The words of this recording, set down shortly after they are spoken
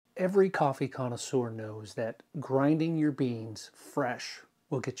Every coffee connoisseur knows that grinding your beans fresh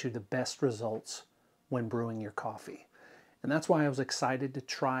will get you the best results when brewing your coffee. And that's why I was excited to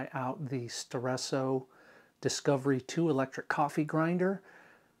try out the STARESSO Discovery 2 electric coffee grinder.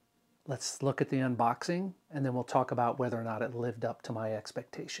 Let's look at the unboxing and then we'll talk about whether or not it lived up to my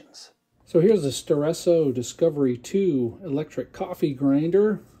expectations. So here's the STARESSO Discovery 2 electric coffee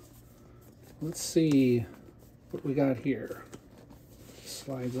grinder. Let's see what we got here.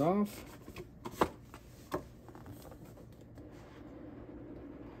 Slides off.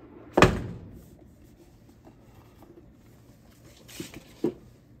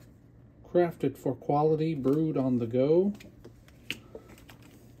 Crafted for quality, brewed on the go.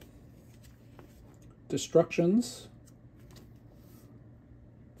 Instructions.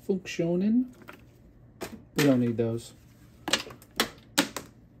 Funktionen. We don't need those.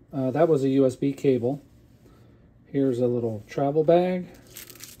 That was a USB cable. Here's a little travel bag.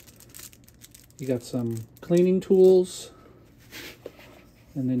 You got some cleaning tools.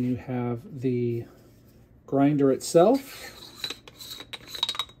 And then you have the grinder itself.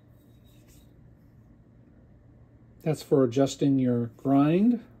 That's for adjusting your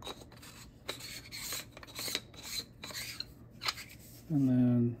grind. And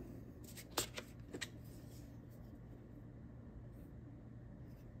then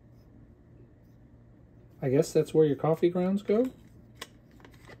I guess that's where your coffee grounds go.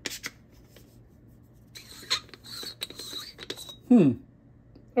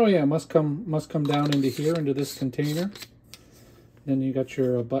 Oh yeah, must come down into here, into this container. Then you got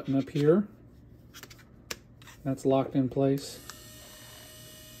your button up here. That's locked in place.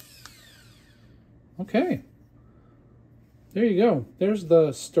 Okay. There you go. There's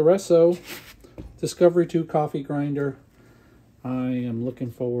the STARESSO Discovery 2 coffee grinder. I am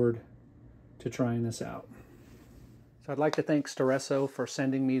looking forward to trying this out. So I'd like to thank STARESSO for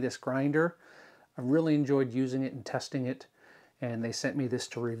sending me this grinder. I really enjoyed using it and testing it, and they sent me this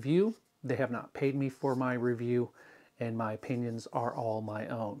to review. They have not paid me for my review, and my opinions are all my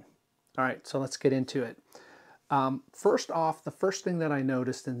own. All right, so let's get into it. First off, the first thing that I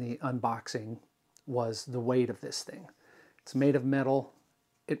noticed in the unboxing was the weight of this thing. It's made of metal.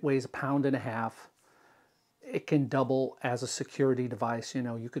 It weighs 1.5 pounds. It can double as a security device. You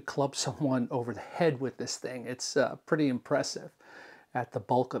know, you could club someone over the head with this thing. It's pretty impressive at the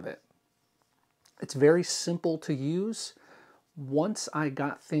bulk of it. It's very simple to use. Once I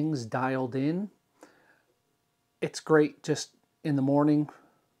got things dialed in, it's great just in the morning,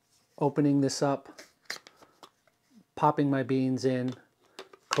 opening this up, popping my beans in,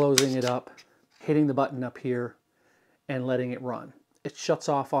 closing it up, hitting the button up here, and letting it run. It shuts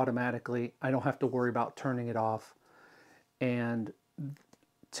off automatically. I don't have to worry about turning it off. And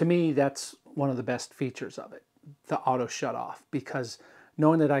to me, that's one of the best features of it, the auto shut off, because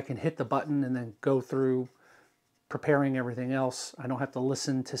knowing that I can hit the button and then go through preparing everything else, I don't have to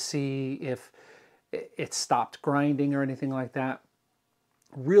listen to see if it stopped grinding or anything like that.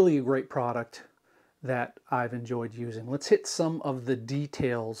 Really a great product that I've enjoyed using. Let's hit some of the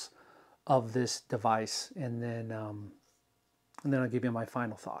details of this device, and then I'll give you my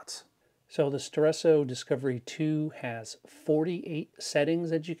final thoughts. So the STARESSO Discovery 2 has 48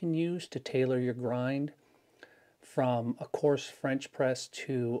 settings that you can use to tailor your grind, from a coarse French press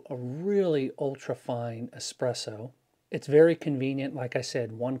to a really ultra fine espresso. It's very convenient. Like I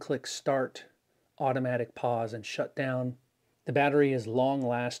said, one-click start, automatic pause and shut down. The battery is long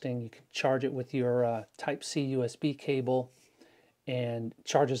lasting. You can charge it with your Type-C USB cable, and it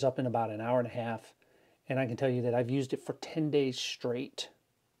charges up in about 1.5 hours. And I can tell you that I've used it for 10 days straight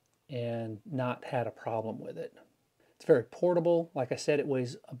and not had a problem with it. It's very portable. Like I said, it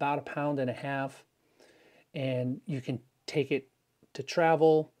weighs about 1.5 pounds, and you can take it to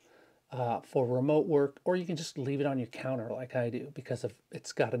travel for remote work, or you can just leave it on your counter like I do because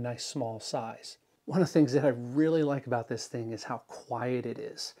it's got a nice small size. One of the things that I really like about this thing is how quiet it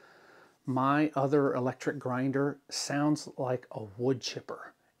is. My other electric grinder sounds like a wood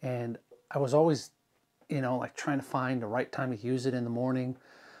chipper, and I was always, you know, like trying to find the right time to use it in the morning.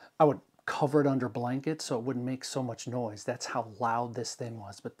 I would cover it under blankets so it wouldn't make so much noise. That's how loud this thing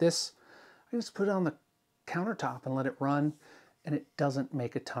was. But this, I just put it on the countertop and let it run, and it doesn't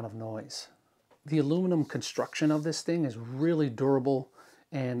make a ton of noise. The aluminum construction of this thing is really durable,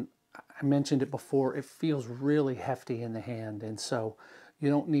 and I mentioned it before, it feels really hefty in the hand, and so you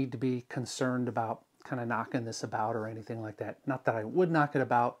don't need to be concerned about kind of knocking this about or anything like that. Not that I would knock it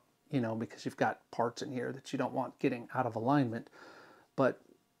about, you know, because you've got parts in here that you don't want getting out of alignment. But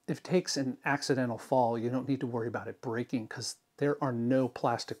if it takes an accidental fall, you don't need to worry about it breaking, because there are no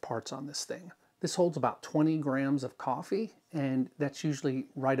plastic parts on this thing. This holds about 20 grams of coffee, and that's usually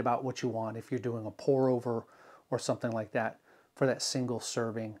right about what you want if you're doing a pour over or something like that for that single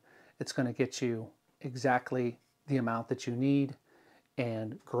serving. It's going to get you exactly the amount that you need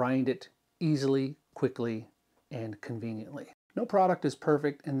and grind it easily, quickly, and conveniently. No product is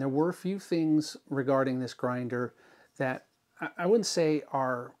perfect, and there were a few things regarding this grinder that I wouldn't say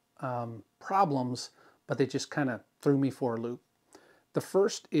are problems, but they just kind of threw me for a loop. The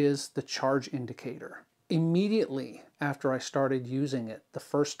first is the charge indicator. Immediately after I started using it the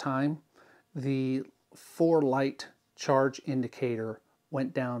first time, the 4-light charge indicator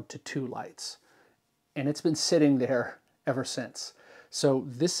went down to 2 lights, and it's been sitting there ever since. So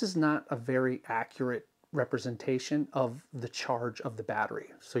this is not a very accurate representation of the charge of the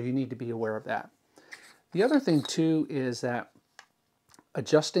battery, so you need to be aware of that. The other thing too is that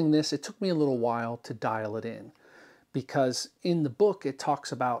adjusting this, it took me a little while to dial it in, because in the book it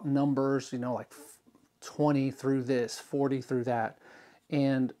talks about numbers, you know, like 20 through this, 40 through that,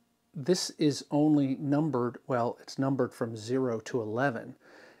 and this is only numbered, well, it's numbered from 0 to 11.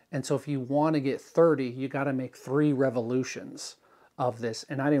 And so if you want to get 30, you got to make 3 revolutions of this.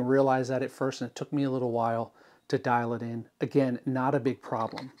 And I didn't realize that at first, and it took me a little while to dial it in. Again, not a big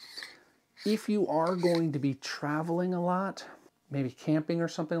problem. If you are going to be traveling a lot, maybe camping or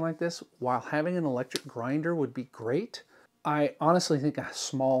something like this, while having an electric grinder would be great, I honestly think a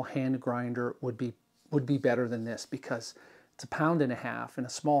small hand grinder would be better than this, because it's 1.5 pounds, and a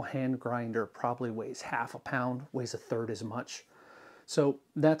small hand grinder probably weighs half a pound, weighs 1/3 as much. So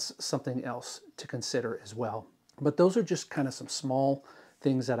that's something else to consider as well. But those are just kind of some small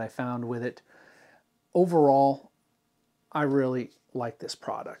things that I found with it. Overall, I really like this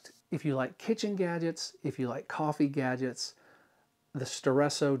product. If you like kitchen gadgets, if you like coffee gadgets, the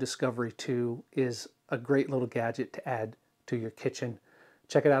STARESSO Discovery 2 is a great little gadget to add to your kitchen.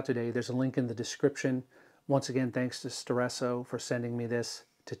 Check it out today. There's a link in the description. Once again, thanks to STARESSO for sending me this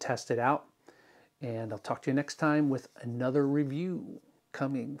to test it out. And I'll talk to you next time with another review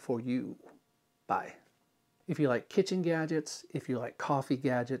coming for you. Bye. If you like kitchen gadgets, if you like coffee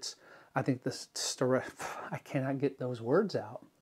gadgets, I think this STARESSO, I cannot get those words out.